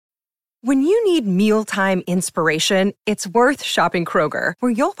When you need mealtime inspiration, it's worth shopping Kroger,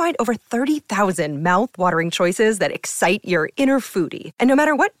 where you'll find over 30,000 mouth-watering choices that excite your inner foodie. And no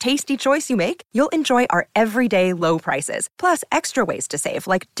matter what tasty choice you make, you'll enjoy our everyday low prices, plus extra ways to save,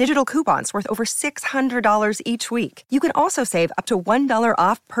 like digital coupons worth over $600 each week. You can also save up to $1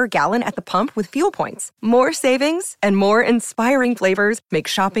 off per gallon at the pump with fuel points. More savings and more inspiring flavors make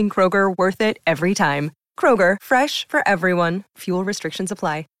shopping Kroger worth it every time. Kroger, fresh for everyone. Fuel restrictions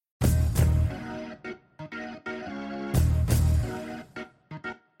apply.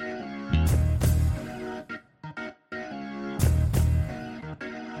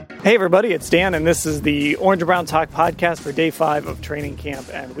 Hey everybody, it's Dan, and this is the Orange and Brown Talk podcast for day 5 of training camp,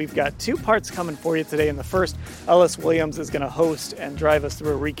 and we've got 2 parts coming for you today. In the first, Ellis Williams is going to host and drive us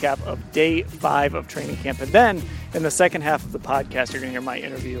through a recap of day 5 of training camp, and then in the second half of the podcast, you're going to hear my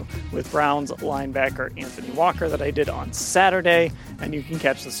interview with Browns linebacker Anthony Walker that I did on Saturday, and you can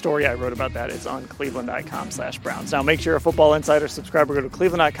catch the story I wrote about that. It's on cleveland.com/Browns. Now, make sure you're a Football Insider subscriber. Go to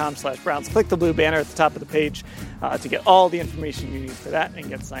cleveland.com/Browns. Click the blue banner at the top of the page to get all the information you need for that and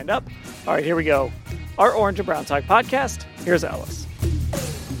get signed up. All right, here we go. Our Orange and Brown Talk podcast. Here's Ellis.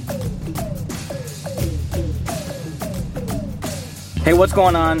 Hey, what's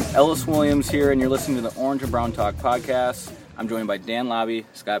going on? Ellis Williams here, and you're listening to the Orange and Brown Talk podcast. I'm joined by Dan Labbe,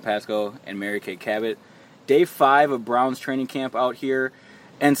 Scott Pasco, and Mary Kay Cabot. Day 5 of Browns training camp out here.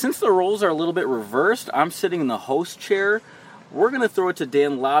 And since the roles are a little bit reversed, I'm sitting in the host chair. We're going to throw it to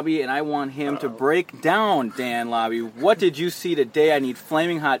Dan Labbe, and I want him to break down, Dan Labbe. What did you see today? I need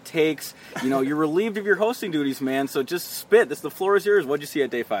flaming hot takes. You know, you're relieved of your hosting duties, man, so just spit. The floor is yours. What did you see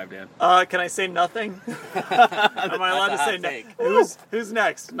at day 5, Dan? Can I say nothing? Am I allowed to say nothing? Who's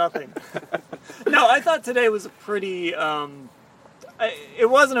next? Nothing. No, I thought today was a pretty... it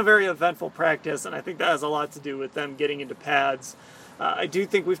wasn't a very eventful practice, and I think that has a lot to do with them getting into pads. I do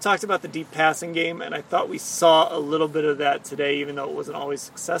think we've talked about the deep passing game, and I thought we saw a little bit of that today, even though it wasn't always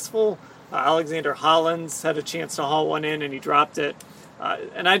successful. Alexander Hollins had a chance to haul one in, and he dropped it.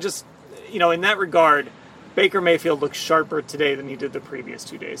 And I just, in that regard, Baker Mayfield looks sharper today than he did the previous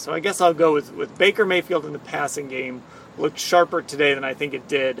 2 days. So I guess I'll go with Baker Mayfield in the passing game looked sharper today than I think it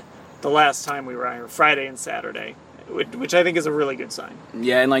did the last time we were on here, Friday and Saturday, which I think is a really good sign.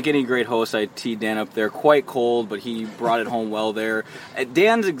 Yeah, and like any great host, I teed Dan up there. Quite cold, but he brought it home well there.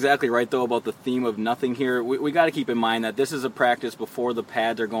 Dan's exactly right, though, about the theme of nothing here. We got to keep in mind that this is a practice before the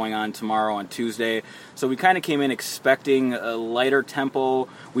pads are going on tomorrow on Tuesday. So we kind of came in expecting a lighter tempo.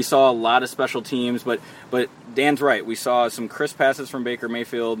 We saw a lot of special teams, but Dan's right. We saw some crisp passes from Baker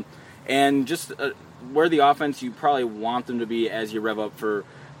Mayfield, and just where the offense you probably want them to be as you rev up for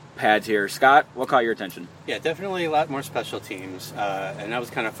pads here. Scott, what caught your attention? Yeah, definitely a lot more special teams, and I was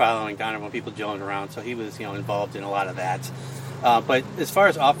kind of following Donovan, people joined around, so he was involved in a lot of that. But as far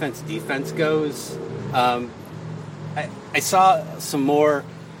as offense-defense goes, I saw some more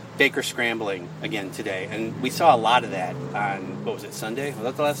Baker scrambling again today, and we saw a lot of that on, what was it, Sunday? Was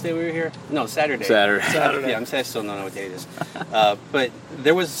that the last day we were here? No, Saturday. Saturday. Yeah, I still don't know what day it is. But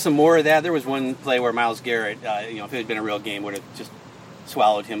there was some more of that. There was one play where Myles Garrett, if it had been a real game, would have just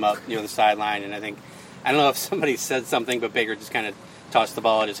swallowed him up near the sideline, and I don't know if somebody said something, but Baker just kind of tossed the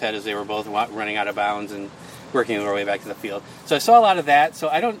ball at his head as they were both running out of bounds and working their way back to the field. So I saw a lot of that. So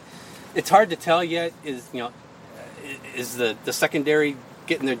it's hard to tell yet. Is the secondary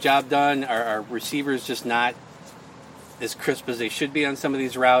getting their job done? Are receivers just not as crisp as they should be on some of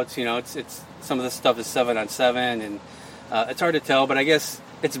these routes? It's some of this stuff is 7-on-7, and it's hard to tell. But I guess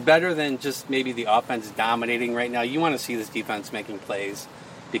it's better than just maybe the offense dominating right now. You want to see this defense making plays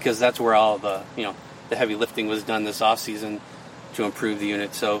because that's where all the heavy lifting was done this offseason to improve the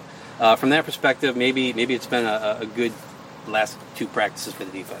unit. So from that perspective, maybe it's been a good last 2 practices for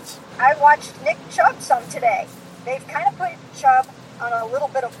the defense. I watched Nick Chubb some today. They've kind of put Chubb on a little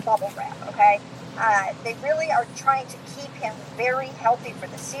bit of bubble wrap, okay? They really are trying to keep him very healthy for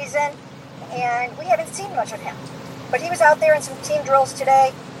the season, and we haven't seen much of him. But he was out there in some team drills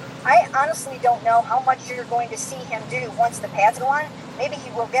today. I honestly don't know how much you're going to see him do once the pads go on. Maybe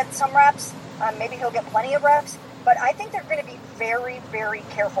he will get some reps. Maybe he'll get plenty of reps. But I think they're going to be very, very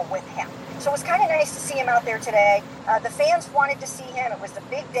careful with him. So it was kind of nice to see him out there today. The fans wanted to see him. It was the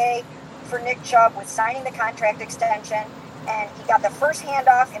big day for Nick Chubb with signing the contract extension. And he got the first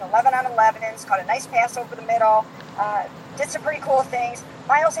handoff in 11-on-11s, caught a nice pass over the middle, did some pretty cool things.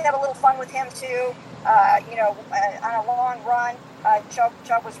 Miles had a little fun with him, too. On a long run,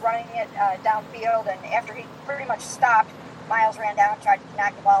 Chubb was running it downfield, and after he pretty much stopped, Miles ran down and tried to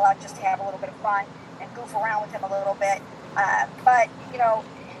knock the ball out just to have a little bit of fun and goof around with him a little bit. But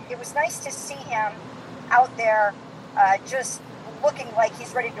it was nice to see him out there just looking like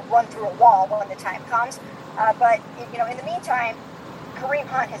he's ready to run through a wall when the time comes. But in the meantime, Kareem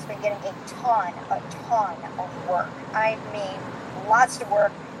Hunt has been getting a ton of work. I mean, lots of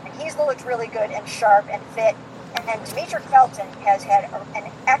work, and he's looked really good and sharp and fit. And Demetric Felton has had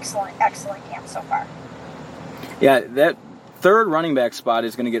an excellent camp so far. Yeah, that third running back spot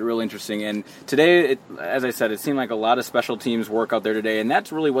is going to get real interesting. And today, as I said, it seemed like a lot of special teams work out there today. And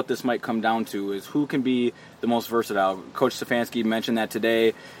that's really what this might come down to, is who can be the most versatile. Coach Stefanski mentioned that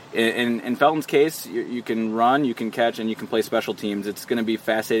today. In Felton's case, you can run, you can catch, and you can play special teams. It's going to be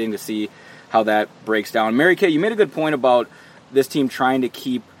fascinating to see how that breaks down. Mary Kay, you made a good point about this team trying to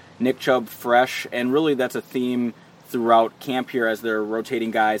keep Nick Chubb fresh, and really that's a theme throughout camp here as they're rotating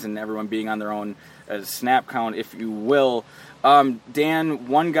guys and everyone being on their own snap count, if you will. Dan,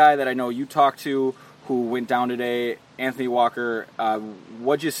 one guy that I know you talked to who went down today, Anthony Walker,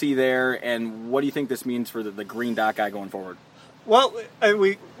 what'd you see there, and what do you think this means for the green dot guy going forward? Well,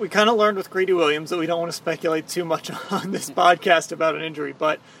 we kind of learned with Greedy Williams that we don't want to speculate too much on this podcast about an injury,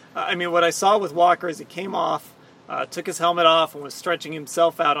 but I mean, what I saw with Walker is he came off, took his helmet off, and was stretching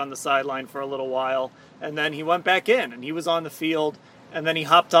himself out on the sideline for a little while, and then he went back in, and he was on the field, and then he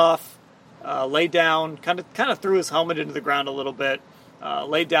hopped off, laid down, kind of threw his helmet into the ground a little bit,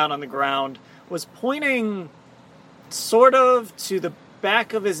 laid down on the ground, was pointing sort of to the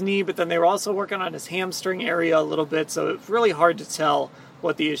back of his knee, but then they were also working on his hamstring area a little bit, so it's really hard to tell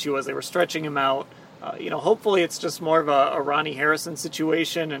what the issue was. They were stretching him out. Hopefully it's just more of a Ronnie Harrison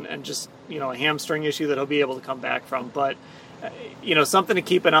situation and just, a hamstring issue that he'll be able to come back from. But, something to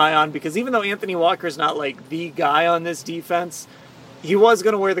keep an eye on, because even though Anthony Walker's not like the guy on this defense, he was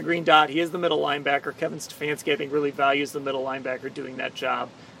going to wear the green dot. He is the middle linebacker. Kevin Stefanski, I think, really values the middle linebacker doing that job.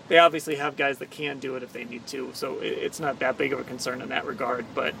 They obviously have guys that can do it if they need to, so it's not that big of a concern in that regard.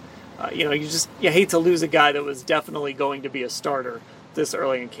 But, you hate to lose a guy that was definitely going to be a starter this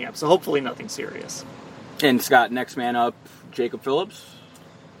early in camp. So hopefully nothing serious. And Scott, next man up, Jacob Phillips?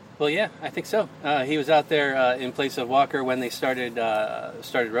 Well, yeah, I think so. He was out there in place of Walker when they started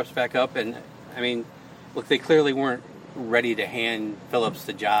reps back up. And, I mean, look, they clearly weren't ready to hand Phillips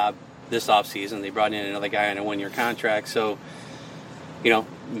the job this offseason. They brought in another guy on a one-year contract. So,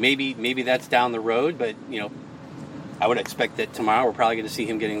 maybe that's down the road. But, I would expect that tomorrow we're probably going to see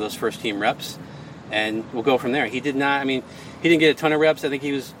him getting those first-team reps. And we'll go from there. He didn't get a ton of reps. I think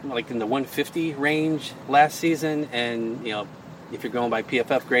he was like in the 150 range last season. And, if you're going by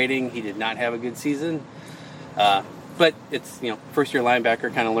PFF grading, he did not have a good season. But it's, first-year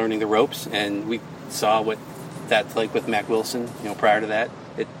linebacker kind of learning the ropes. And we saw what that's like with Mack Wilson, prior to that.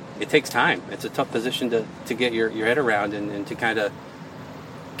 It takes time. It's a tough position to get your head around and to kind of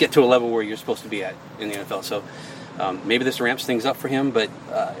get to a level where you're supposed to be at in the NFL. So maybe this ramps things up for him. But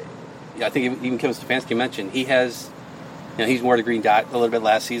I think even Kevin Stefanski mentioned he has, he's wore the green dot a little bit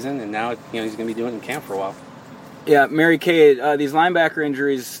last season, and now he's going to be doing it in camp for a while. Yeah, Mary Kay, these linebacker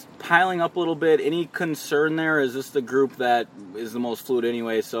injuries piling up a little bit. Any concern there? Is this the group that is the most fluid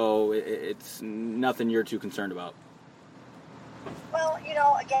anyway, so it's nothing you're too concerned about? Well,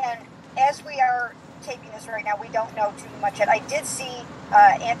 again, as we are taping this right now, we don't know too much yet. I did see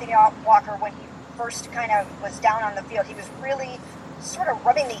Anthony Walker when he first kind of was down on the field. He was really sort of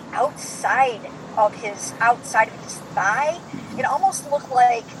rubbing the outside of his thigh. It almost looked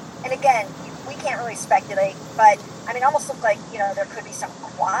like, and again, we can't really speculate, but it almost looked like, there could be some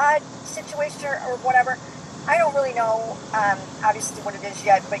quad situation or whatever. I don't really know, obviously, what it is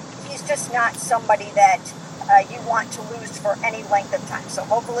yet, but he's just not somebody that you want to lose for any length of time. So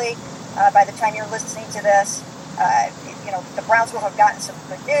hopefully, by the time you're listening to this, the Browns will have gotten some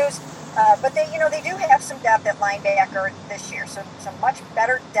good news. But they do have some depth at linebacker this year, so some much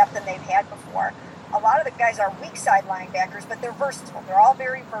better depth than they've had before. A lot of the guys are weak side linebackers, but they're versatile. They're all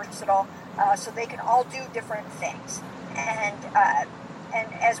very versatile, so they can all do different things. And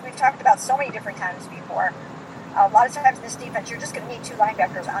as we've talked about so many different times before, a lot of times in this defense, you're just going to need two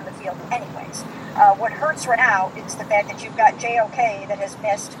linebackers on the field anyways. What hurts right now is the fact that you've got JOK that has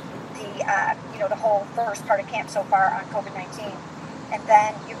missed the whole first part of camp so far on COVID-19. And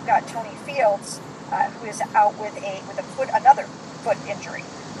then you've got Tony Fields, who is out with another foot injury.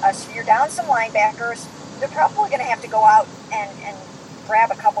 So you're down some linebackers. They're probably going to have to go out and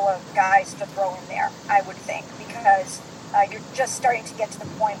grab a couple of guys to throw in there, I would think, because you're just starting to get to the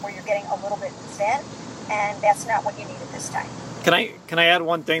point where you're getting a little bit thin, and that's not what you need at this time. Can I add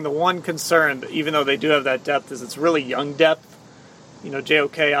one thing? The one concern, even though they do have that depth, is it's really young depth.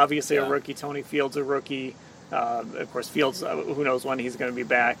 JOK, obviously a rookie. Tony Fields, a rookie. Of course, Fields, who knows when he's going to be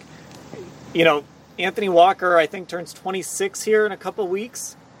back. Anthony Walker, I think, turns 26 here in a couple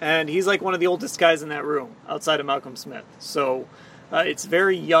weeks, and he's like one of the oldest guys in that room outside of Malcolm Smith. So it's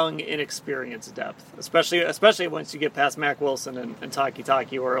very young, inexperienced depth, especially once you get past Mack Wilson and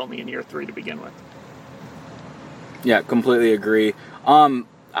Taki, who are only in year 3 to begin with. Yeah, completely agree.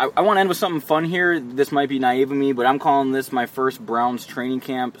 I want to end with something fun here. This might be naive of me, but I'm calling this my first Browns training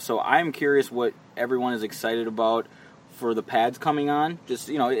camp, so I'm curious what everyone is excited about for the pads coming on. Just,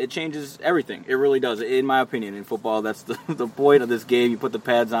 it changes everything. It really does, in my opinion. In football, that's the point of this game. You put the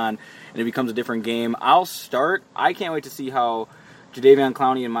pads on, and it becomes a different game. I'll start. I can't wait to see how Jadeveon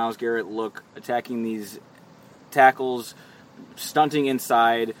Clowney and Myles Garrett look attacking these tackles, stunting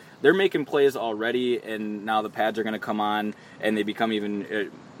inside. They're making plays already, and now the pads are going to come on, and they become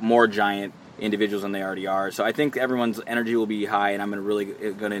even more giant individuals than they already are. So I think everyone's energy will be high, and I'm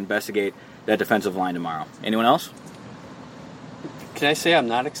going to investigate that defensive line tomorrow. Anyone else? Can I say I'm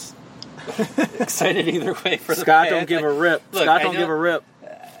not excited either way for the Scott? pads? Don't give a rip. Look, Scott, don't give a rip.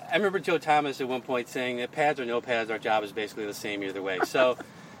 I remember Joe Thomas at one point saying that pads or no pads, our job is basically the same either way. So,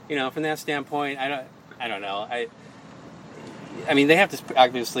 from that standpoint, I don't know. I mean, they have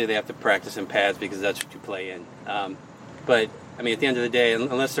to practice in pads because that's what you play in. But I mean, at the end of the day,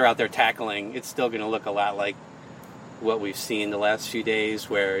 unless they're out there tackling, it's still going to look a lot like what we've seen the last few days,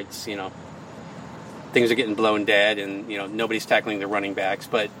 where it's things are getting blown dead and nobody's tackling the running backs.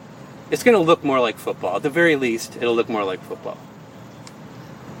 But it's going to look more like football. At the very least, it'll look more like football.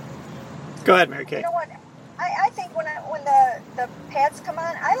 Go ahead, Mary Kay. You know what? I think when the pads come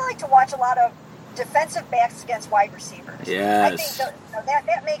on, I like to watch a lot of defensive backs against wide receivers. Yes. I think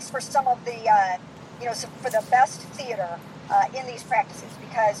that makes for some of the for the best theater in these practices,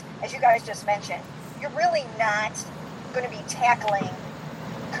 because as you guys just mentioned, you're really not going to be tackling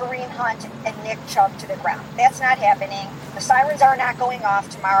Kareem Hunt and Nick Chubb to the ground. That's not happening. The sirens are not going off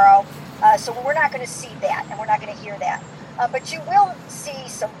tomorrow, so we're not going to see that, and we're not going to hear that. But you will see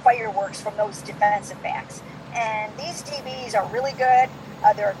some fireworks from those defensive backs. And these DBs are really good.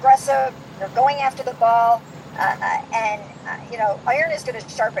 They're aggressive. They're going after the ball. Iron is going to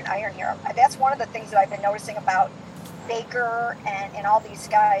sharpen iron here. That's one of the things that I've been noticing about Baker and all these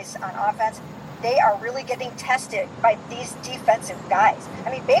guys on offense. They are really getting tested by these defensive guys.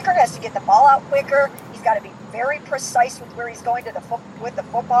 I mean, Baker has to get the ball out quicker. He's got to be very precise with where he's going with the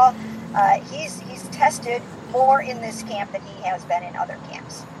football. He's tested more in this camp than he has been in other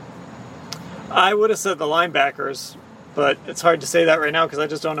camps. I would have said the linebackers, but it's hard to say that right now because I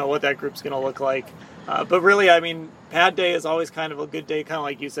just don't know what that group's going to look like. But really, I mean, pad day is always kind of a good day, kind of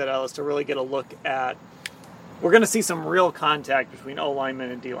like you said, Alice, to really get a look at. We're going to see some real contact between O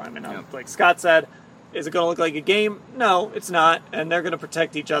linemen and D linemen. Now, like Scott said, is it going to look like a game? No, it's not. And they're going to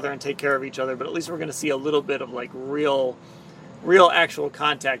protect each other and take care of each other. But at least we're going to see a little bit of like real actual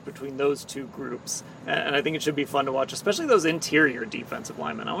contact between those two groups. And I think it should be fun to watch, especially those interior defensive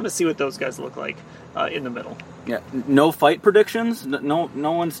linemen. I want to see what those guys look like in the middle. Yeah, no fight predictions? No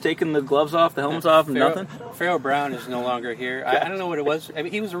one's taking the gloves off, the helmets off, nothing? Pharaoh Brown is no longer here. I don't know what it was. I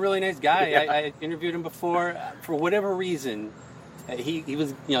mean, he was a really nice guy. Yeah. I interviewed him before. For whatever reason, he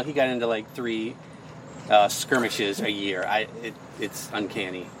was, he got into like 3 skirmishes a year. It's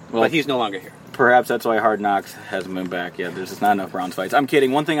uncanny. Well, but he's no longer here. Perhaps that's why Hard Knocks hasn't been back yet. There's just not enough Browns fights. I'm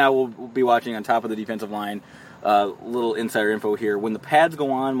kidding. One thing I will be watching on top of the defensive line, little insider info here. When the pads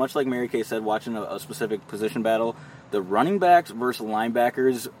go on, much like Mary Kay said, watching a specific position battle, the running backs versus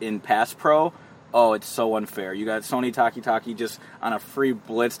linebackers in pass pro, it's so unfair. You got Sony Taki just on a free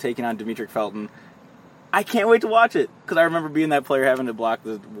blitz taking on Demetric Felton. I can't wait to watch it because I remember being that player having to block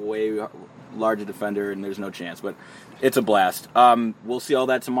the way larger defender, and there's no chance. But it's a blast. We'll see all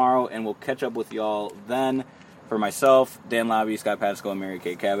that tomorrow, and we'll catch up with y'all then. For myself, Dan Lobby, Scott Pasco, and Mary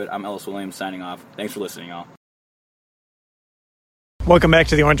Kay Cabot, I'm Ellis Williams signing off. Thanks for listening, y'all. Welcome back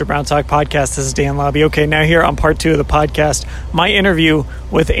to the Orange and Brown Talk podcast. This is Dan Lobby. Okay, now here on part 2 of the podcast, my interview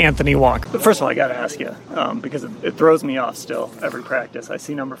with Anthony Walker. First of all, I got to ask you, because it throws me off still every practice. I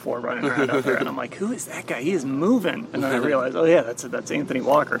see number 4 running around out there, and I'm like, who is that guy? He is moving. And then I realize, that's Anthony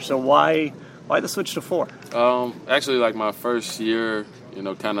Walker. So why the switch to 4? Actually, like my first year,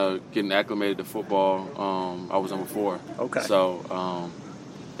 kind of getting acclimated to football, I was number 4. Okay. So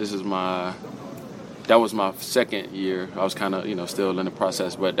that was my second year. I was kind of, still in the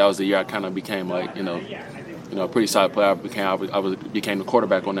process, but that was the year I kind of became like, a pretty solid player. I became the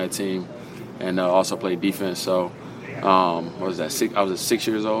quarterback on that team, and also played defense. So, what was that? I was 6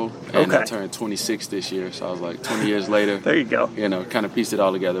 years old, and I turned 26 this year. So I was like 20 years later. There you go. Kind of pieced it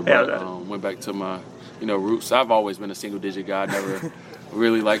all together. But went back to my, roots. I've always been a single-digit guy. I never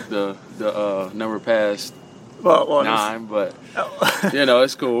really liked the number pass Well, 9, but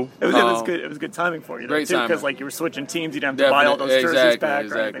it's cool. It was good. It was good timing for you, great too, because timing. you were switching teams. You didn't have to buy all those jerseys back.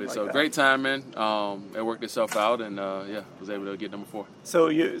 Exactly. Or So like great timing. It worked itself out, and was able to get number 4. So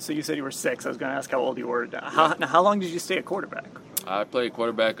you said you were 6. I was going to ask how old you were. How long did you stay at quarterback? I played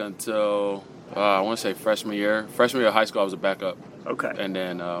quarterback until I want to say freshman year. Freshman year of high school, I was a backup. Okay. And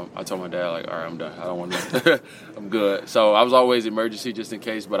then I told my dad, all right, I'm done. I don't want to. I'm good. So I was always emergency just in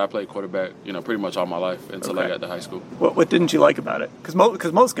case, but I played quarterback, pretty much all my life until I got to high school. What didn't you like about it?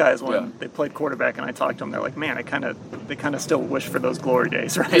 Because most guys, when they played quarterback and I talked to them, they're like, man, they kind of still wish for those glory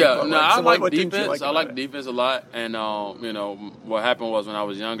days, right? Yeah, I like defense. I like defense a lot. And, what happened was when I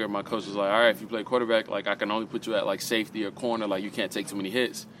was younger, my coach was like, all right, if you play quarterback, I can only put you at, safety or corner. You can't take too many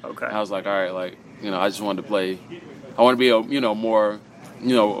hits. Okay. And I was like, all right, I just wanted to play. I want to be a more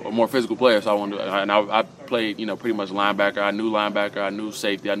physical player. So I wanted to, and I played, pretty much linebacker. I knew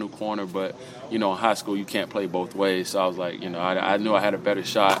safety, I knew corner, but, in high school you can't play both ways. So I was like, I knew I had a better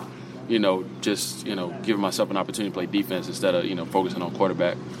shot, just, giving myself an opportunity to play defense instead of, focusing on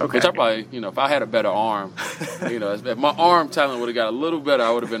quarterback. Okay. Which I probably, if I had a better arm, if my arm talent would have got a little better,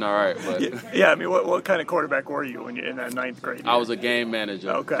 I would have been all right. But yeah, I mean, what kind of quarterback were you when you in that 9th grade? I was a game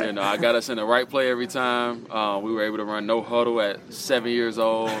manager. Okay. I got us in the right play every time. We were able to run no huddle at 7 years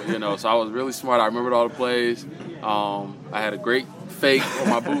old. So I was really smart. I remembered all the plays. I had a great fake on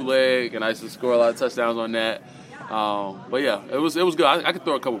my bootleg, and I used to score a lot of touchdowns on that. But yeah, it was good. I could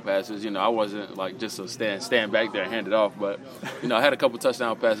throw a couple passes. I wasn't just a stand back there and hand it off. But I had a couple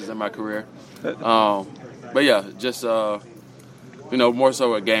touchdown passes in my career. But yeah, just more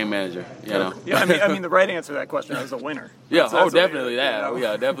so a game manager. Yeah, I mean, the right answer to that question is a winner. Yeah, definitely that.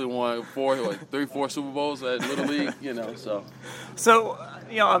 Yeah, definitely won 4 Super Bowls at Little League. So,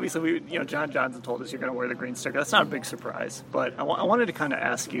 obviously, John Johnson told us you're going to wear the green sticker. That's not a big surprise, but I wanted to kind of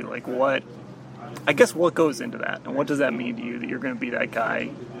ask you, what goes into that, and what does that mean to you that you're going to be that guy?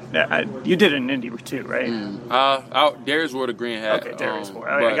 You did it in Indy too, right? Darius wore the green hat. Okay, Darius wore.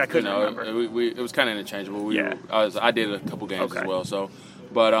 I couldn't remember. It was kind of interchangeable. I did a couple games as well. So,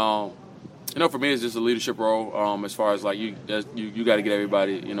 but for me, it's just a leadership role. As far as you got to get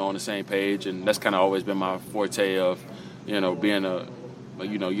everybody on the same page, and that's kind of always been my forte of being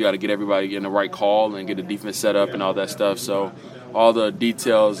you got to get everybody in the right call and get the defense set up and all that stuff. So all the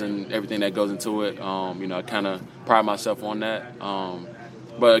details and everything that goes into it, I kind of pride myself on that.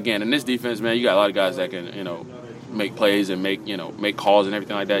 But again, in this defense, man, you got a lot of guys that can, make plays and make calls and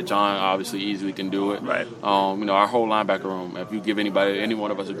everything like that. John obviously easily can do it. Right. Our whole linebacker room, if you give any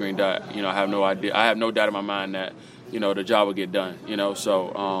one of us a green dot, I have no idea. I have no doubt in my mind that, the job will get done.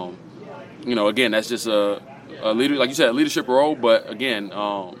 So, again, that's just a leader, like you said, a leadership role. But again,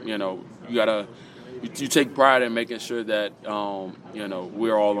 you gotta. You take pride in making sure that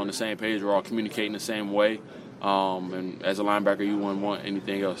we're all on the same page, we're all communicating the same way, and as a linebacker, you wouldn't want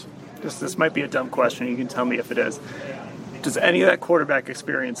anything else. This might be a dumb question. You can tell me if it is. Does any of that quarterback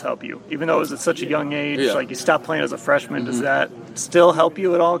experience help you? Even though it was at such a young age, you stopped playing as a freshman, does that still help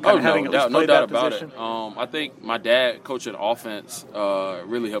you at all? No doubt about it. I think my dad coaching offense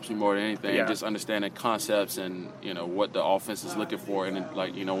really helps me more than anything. Yeah. Just understanding concepts and what the offense is looking for, and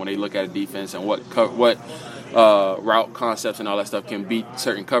when they look at a defense and what route concepts and all that stuff can beat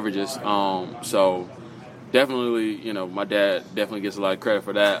certain coverages. So definitely, my dad definitely gets a lot of credit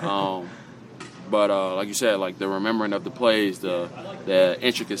for that. But like you said, the remembering of the plays, the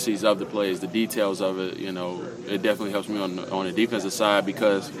intricacies of the plays, the details of it, it definitely helps me on the defensive side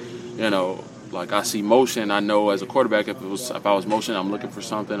because, I see motion. I know as a quarterback if I was motion, I'm looking for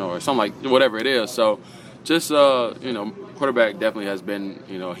something or something whatever it is. So just quarterback definitely has been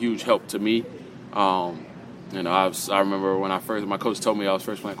a huge help to me. I remember when my coach told me I was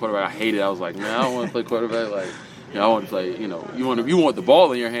first playing quarterback, I hated it. I was like, man, I don't want to play quarterback. I want to play, you want the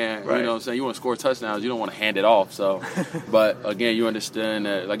ball in your hand, right. You know what I'm saying? You want to score touchdowns, you don't want to hand it off. So, but again, you understand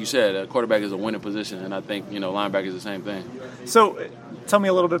that, like you said, a quarterback is a winning position, and I think, linebacker is the same thing. So, tell me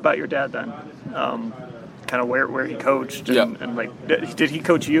a little bit about your dad then. Kind of where he coached, and did he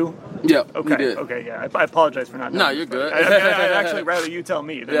coach you? Yeah, okay, he did. Okay, yeah. I apologize for not knowing. No, you're good. I'd actually rather you tell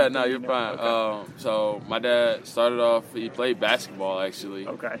me. You're fine. Okay. So my dad started off. He played basketball actually.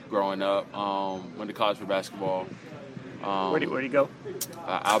 Okay. Growing up, went to college for basketball. Where'd he go?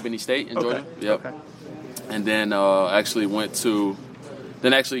 Albany State in Georgia. Yep. Okay. And then actually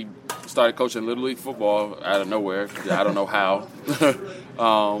started coaching Little League football out of nowhere. I don't know how.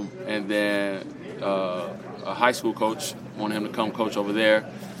 And then a high school coach wanted him to come coach over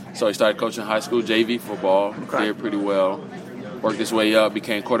there. So he started coaching high school JV football, did pretty well. Worked his way up,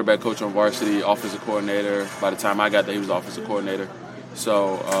 became quarterback coach on varsity, offensive coordinator. By the time I got there, he was offensive coordinator.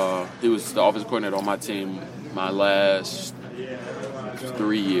 So he was the offensive coordinator on my team my last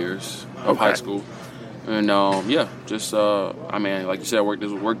 3 years of high school. And just I mean, like you said, worked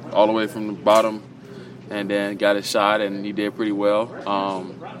all the way from the bottom, and then got a shot, and he did pretty well.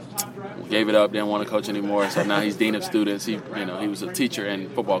 Gave it up, didn't want to coach anymore, so now he's dean of students. He was a teacher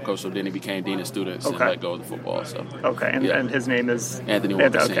and football coach, so then he became dean of students and let go of the football. So and his name is Anthony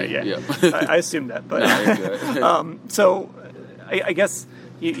Wilkerson. Okay, yeah. I assumed that, but no, you're good. So I guess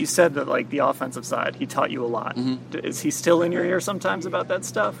you said that like the offensive side, he taught you a lot. Mm-hmm. Is he still in your ear sometimes about that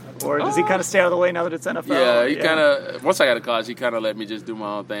stuff, or does he kind of stay out of the way now that it's NFL? Yeah, he kind of. Once I got to college, he kind of let me just do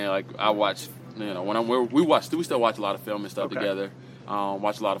my own thing. Like I watch, we still watch a lot of film and stuff together.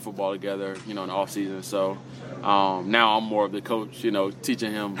 Watch a lot of football together, in the off season. So now I'm more of the coach,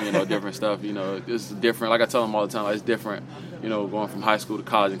 teaching him, different stuff. It's different. Like I tell him all the time, like, it's different, going from high school to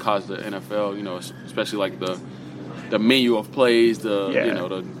college and college to NFL. Especially like the menu of plays,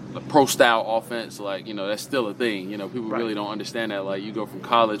 the pro style offense. Like that's still a thing. People really don't understand that. Like you go from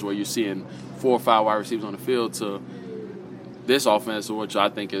college where you're seeing 4 or 5 wide receivers on the field to this offense, which I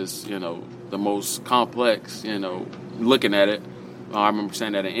think is the most complex. Looking at it. I remember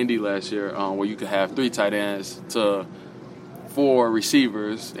saying that in Indy last year, where you could have 3 tight ends to 4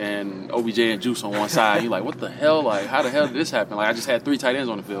 receivers and OBJ and Juice on one side. You're like, what the hell? Like, how the hell did this happen? Like, I just had 3 tight ends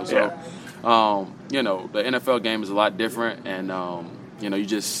on the field. So, the NFL game is a lot different, and I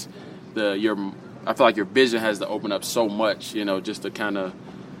feel like your vision has to open up so much, just to kind of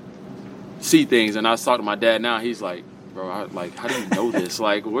see things. And I was talking to my dad now. He's like, bro, how do you know this?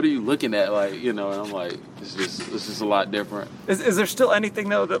 Like, what are you looking at? Like, and I'm like, it's just a lot different. Is there still anything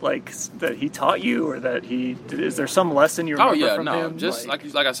though that he taught you, or that is there some lesson you remember from him? Just like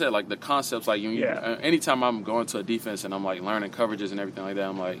I said, like the concepts. Like anytime I'm going to a defense and I'm like learning coverages and everything like that,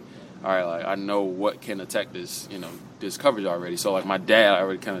 I'm like, all right, like I know what can attack this, this coverage already. So like my dad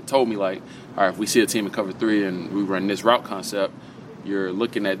already kind of told me like, all right, if we see a team in cover 3 and we run this route concept, you're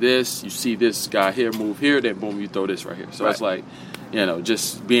looking at this, you see this guy here move here, then boom, you throw this right here. So It's like,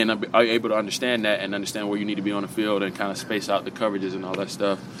 just being able to understand that and understand where you need to be on the field and kind of space out the coverages and all that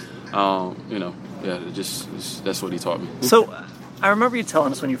stuff. That's what he taught me. So I remember you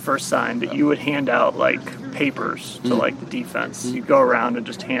telling us when you first signed that you would hand out like papers to like the defense. You'd go around and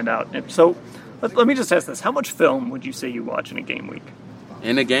just hand out. So let me just ask this: how much film would you say you watch in a game week?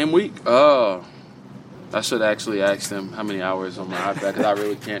 In a game week? I should actually ask them how many hours on my iPad, because I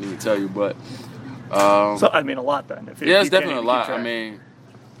really can't even tell you. But so I mean, a lot then. It's definitely a lot. I mean,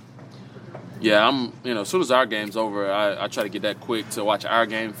 I'm as soon as our game's over, I try to get that quick to watch our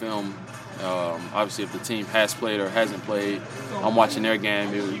game film. Obviously, if the team has played or hasn't played, I'm watching their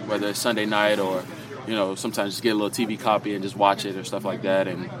game, whether it's Sunday night or sometimes just get a little TV copy and just watch it or stuff like that.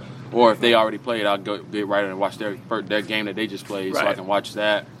 Or if they already played, I'll get right in and watch their game that they just played, so I can watch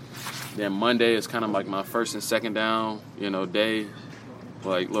that. Then Monday is kind of like my first and second down, day,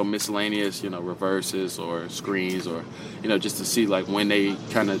 like little miscellaneous, reverses or screens, or, just to see like when they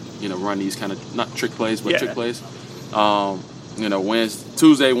kind of, run these kind of not trick plays, but trick plays.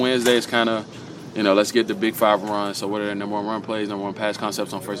 Tuesday, Wednesday is kind of, let's get the big 5 runs. So what are the number 1 run plays, number 1 pass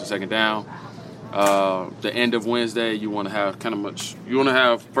concepts on first and second down? The end of Wednesday, you want to have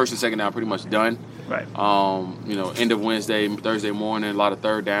first and second down pretty much done. Right. End of Wednesday, Thursday morning, a lot of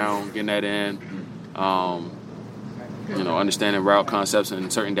third down, getting that in. Understanding route concepts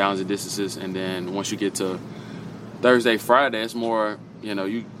and certain downs and distances. And then once you get to Thursday, Friday, it's more,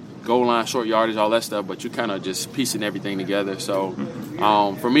 you goal line, short yardage, all that stuff, but you kind of just piecing everything together. So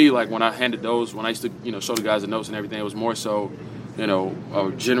for me, like when I handed those, when I used to, show the guys the notes and everything, it was more so,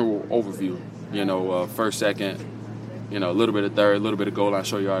 a general overview, first, second, a little bit of third, a little bit of goal line,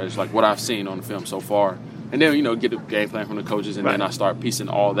 short yardage, like what I've seen on the film so far. And then, get the game plan from the coaches, and then I start piecing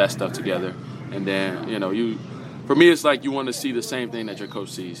all that stuff together. And then, for me, it's like you want to see the same thing that your coach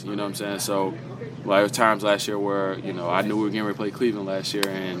sees, you know what I'm saying? So, like, there were times last year where, I knew we were getting ready to play Cleveland last year,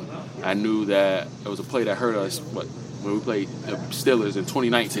 and I knew that it was a play that hurt us when we played the Steelers in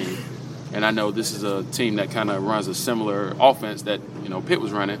 2019. And I know this is a team that kind of runs a similar offense that, Pitt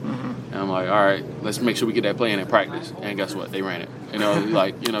was running. And I'm like, all right, let's make sure we get that play in practice. And guess what? They ran it.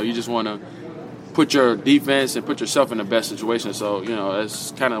 You just want to put your defense and put yourself in the best situation. So,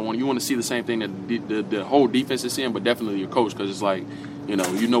 it's kind of when you want to see the same thing that the whole defense is seeing, but definitely your coach, because it's like, you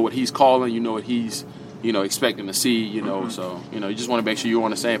know what he's calling, you know what he's, expecting to see, so, you just want to make sure you're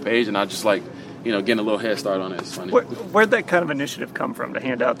on the same page. And I just like, getting a little head start on it. It's funny. Where'd that kind of initiative come from to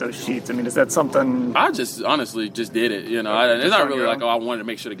hand out those sheets? I mean, is that something? I just honestly just did it. It's not really like, I wanted to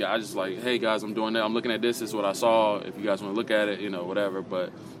make sure the guy. I just like, hey guys, I'm doing that. I'm looking at this. This is what I saw. If you guys want to look at it, whatever.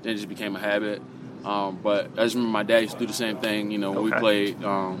 But then it just became a habit. But I just remember my dad used to do the same thing. When we played,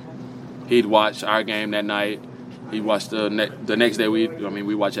 he'd watch our game that night. He'd watch the next day.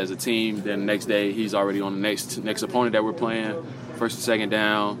 We watch as a team. Then the next day, he's already on the next opponent that we're playing. First and second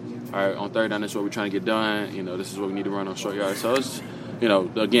down. All right, on third down, this is what we're trying to get done. This is what we need to run on short yards. So it's,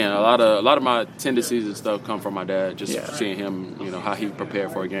 again, a lot of my tendencies and stuff come from my dad. Just seeing him, how he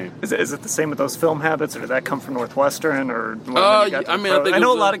prepared for a game. Is it the same with those film habits, or did that come from Northwestern? Or I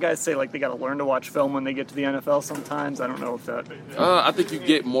know a lot of guys say like they got to learn to watch film when they get to the NFL. Sometimes I don't know if that. I think you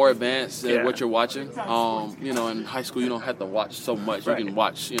get more advanced at what you're watching. In high school you don't have to watch so much. Right. You can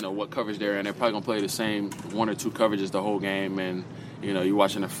watch, what coverage they're in. They're probably gonna play the same one or two coverages the whole game, and you're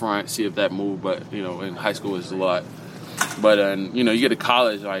watching the front, see if that move. But in high school it's a lot. But, you get to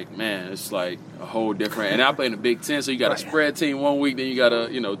college, like, man, it's like a whole different. And I play in the Big Ten, so you got a spread team 1 week, then you got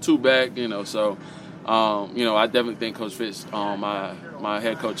a, two back, So, I definitely think Coach Fitz, my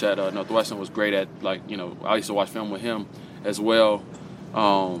head coach at Northwestern, was great at, like, I used to watch film with him as well.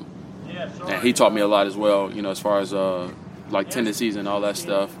 And he taught me a lot as well, as far as, like, tendencies and all that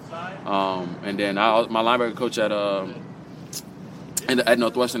stuff. And then my linebacker coach at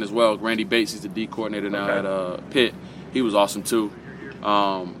Northwestern as well, Randy Bates, he's the D coordinator now at Pitt. He was awesome too.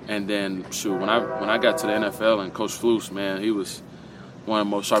 And then when I got to the NFL and Coach Flus, man, he was one of the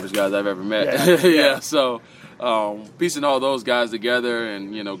most sharpest guys I've ever met. Yeah. So piecing all those guys together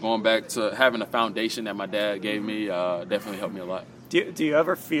and going back to having a foundation that my dad gave me definitely helped me a lot. Do you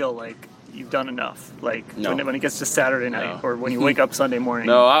ever feel like you've done enough? Like no. when it gets to Saturday night or when you wake up Sunday morning?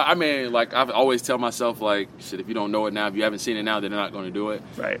 No, I mean, like I always tell myself, like, shit, if you don't know it now, if you haven't seen it now, then they're not going to do it.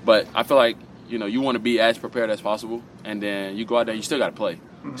 Right. But I feel like, you want to be as prepared as possible, and then you go out there, you still got to play.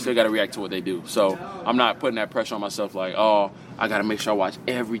 You still got to react to what they do. So I'm not putting that pressure on myself like, oh, I got to make sure I watch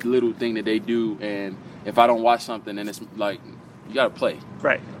every little thing that they do, and if I don't watch something, then it's like, you got to play.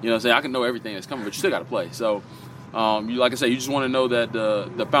 Right. You know what I'm saying? I can know everything that's coming, but you still got to play. So, like I said, you just want to know that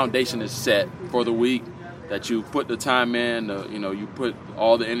the foundation is set for the week, that you put the time in, you put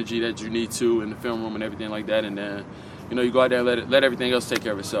all the energy that you need to in the film room and everything like that, and then you go out there and let everything else take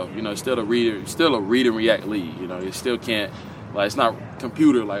care of itself. It's still a read and react league. You still can't, like, it's not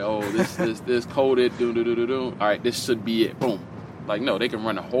computer like, oh, this coded, do. All right, this should be it. Boom. Like, no, they can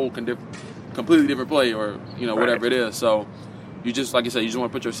run a whole completely different play or whatever it is. So you just, like I said, you just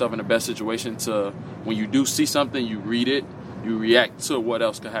want to put yourself in the best situation to when you do see something, you read it, you react to what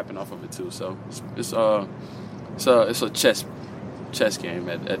else could happen off of it too. So it's a chess game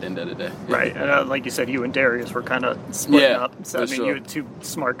at the end of the day. Right, and like you said, you and Darius were kind of splitting up. So you had two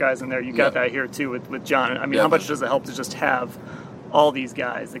smart guys in there. You got that here too with John. I mean, how much does it help to just have all these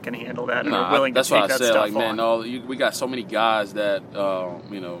guys that can handle that and are willing to take that stuff on? That's what I said. We got so many guys that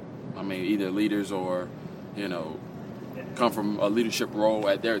either leaders or come from a leadership role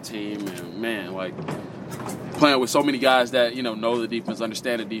at their team, and man, like, playing with so many guys that know the defense,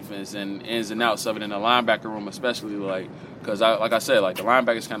 understand the defense, and ins and outs of it in the linebacker room, especially, like, because like I said, like, the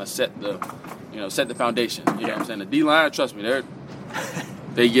linebackers kind of set the foundation. You know what I'm saying? The D line, trust me,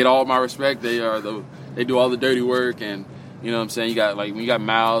 they get all my respect. They do all the dirty work, and you know what I'm saying. You got, like, when you got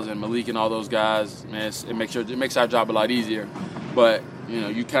Miles and Malik and all those guys, man, it makes our job a lot easier. But the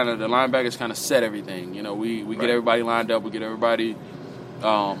linebackers kind of set everything. We get everybody lined up, we get everybody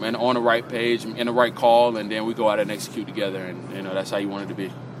and on the right page, in the right call, and then we go out and execute together, and that's how you want it to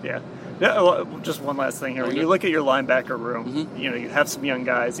be. Yeah. Well, just one last thing here. When you look at your linebacker room, you have some young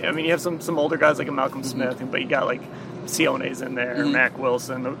guys. I mean, you have some older guys like a Malcolm Smith, but you got like Sione's in there, Mac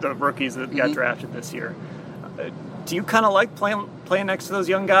Wilson, the rookies that got drafted this year. Do you kind of like playing next to those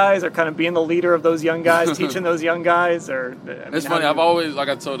young guys, or kind of being the leader of those young guys, teaching those young guys? Or it's funny. I've always, like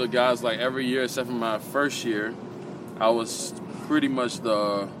I told the guys, like, every year except for my first year, I was pretty much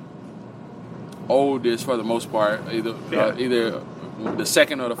the oldest for the most part, either the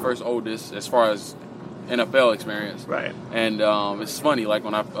second or the first oldest as far as NFL experience. Right. And it's funny, like,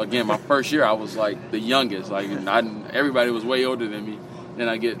 when my first year, I was like the youngest. Like, everybody was way older than me. Then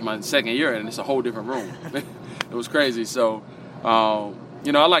I get my second year, and it's a whole different room. It was crazy. So, I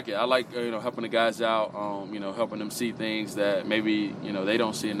like it. I like, helping the guys out, helping them see things that maybe, they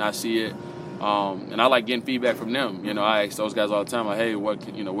don't see and I see it. And I like getting feedback from them. I ask those guys all the time, like, hey, what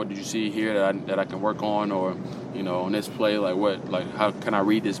did you see here that I can work on, or, on this play, how can I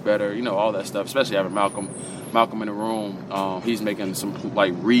read this better? All that stuff. Especially having Malcolm in the room. He's making some,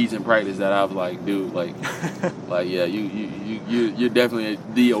 like, reads in practice that I was like, dude, like yeah, you're definitely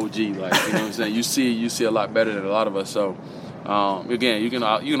the OG. Like, you know what I'm saying? You see a lot better than a lot of us. So. Again, you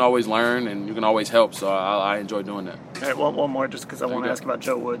can always learn and you can always help. So I enjoy doing that. All right, one more, just because I want to ask about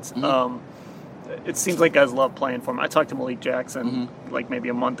Joe Woods. it seems like guys love playing for him. I talked to Malik Jackson like maybe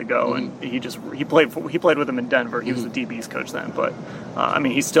a month ago, and he played with him in Denver. He was the DB's coach then, but I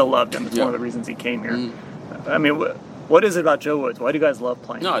mean, he still loved him. It's one of the reasons he came here. I mean, what is it about Joe Woods? Why do you guys love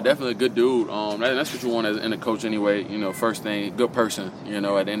playing? No, definitely a good dude. That's what you want in a coach anyway. You know, first thing, good person. You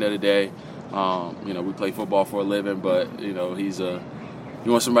know, at the end of the day, you know, we play football for a living, but you know,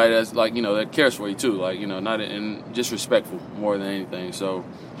 you want somebody that's like, you know, that cares for you too, like, you know, not just respectful more than anything. So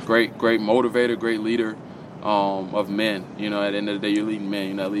great motivator, great leader of men. You know, at the end of the day, you're leading men.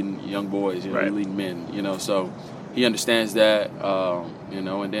 You're not leading young boys. You know, you're leading men. You know, so he understands that. You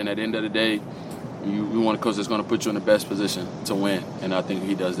know, and then at the end of the day, you want a coach that's going to put you in the best position to win, and I think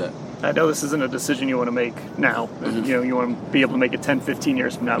he does that. I know this isn't a decision you want to make now. You know, you want to be able to make it 10, 15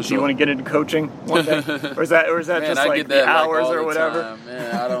 years from now. Do you want to get into coaching one day? Or is that Man, just like the hours or whatever? Time.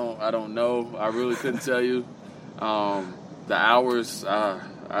 Man, I don't know. I really couldn't tell you. The hours, I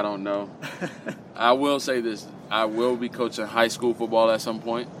don't know. I will say this. I will be coaching high school football at some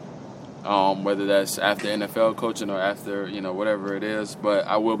point. Whether that's after NFL coaching or after, you know, whatever it is, but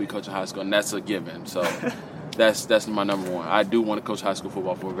I will be coaching high school, and that's a given. So that's my number one. I do want to coach high school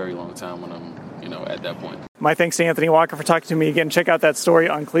football for a very long time when I'm, you know, at that point. My thanks to Anthony Walker for talking to me again. Check out that story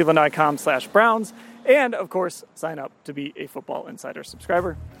on cleveland.com/Browns, and of course, sign up to be a Football Insider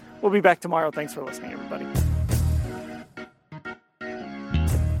subscriber. We'll be back tomorrow. Thanks for listening, everybody.